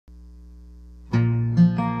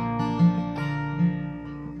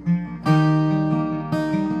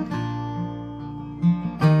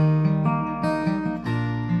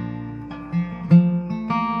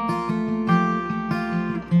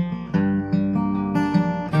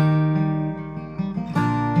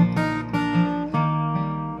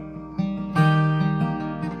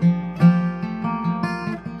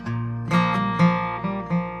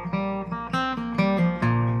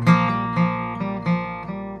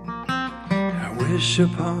wish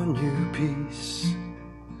upon you peace.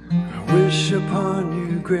 I wish upon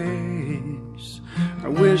you grace. I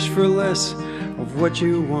wish for less of what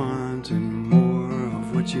you want and more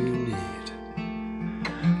of what you need.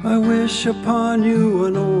 I wish upon you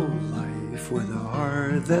an old life with a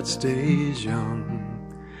heart that stays young.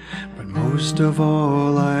 But most of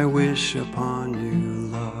all, I wish upon you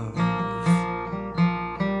love.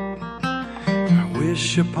 I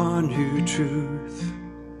wish upon you truth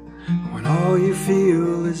when all you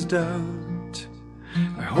feel is doubt.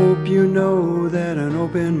 I hope you know that an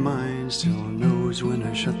open mind still knows when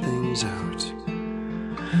to shut things out.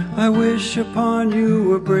 I wish upon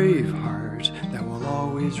you a brave heart that will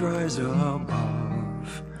always rise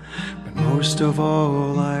above. But most of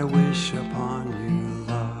all, I wish upon you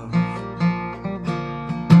love.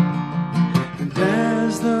 And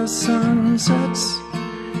as the sun sets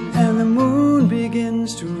and the moon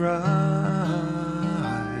begins to rise,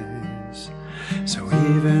 so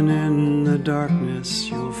even in the darkness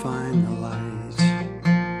you'll find the light.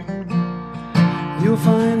 You'll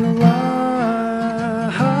find the light.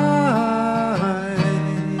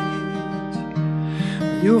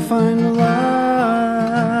 You'll find the light.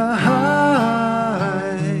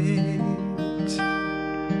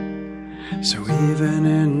 So even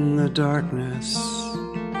in the darkness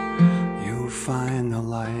you'll find the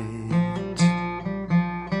light.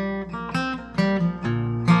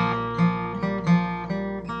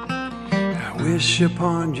 I wish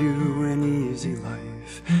upon you an easy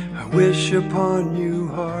life. I wish upon you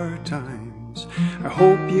hard times. I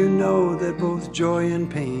hope you know that both joy and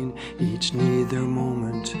pain each need their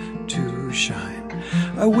moment to shine.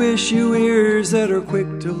 I wish you ears that are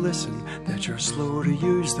quick to listen, that you're slow to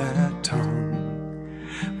use that tongue.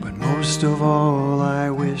 But most of all, I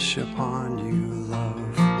wish upon you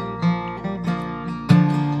love.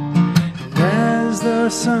 And as the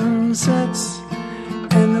sun sets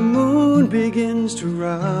and the moon begins to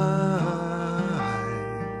rise,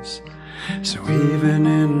 so even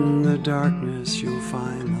in the darkness you'll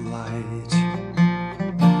find the light.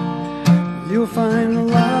 You'll find the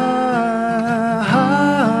light.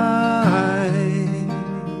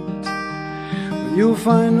 You'll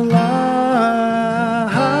find the light.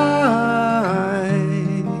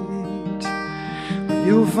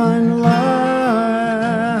 You'll find the light.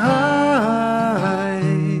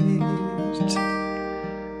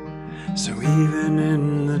 So even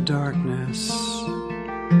in the darkness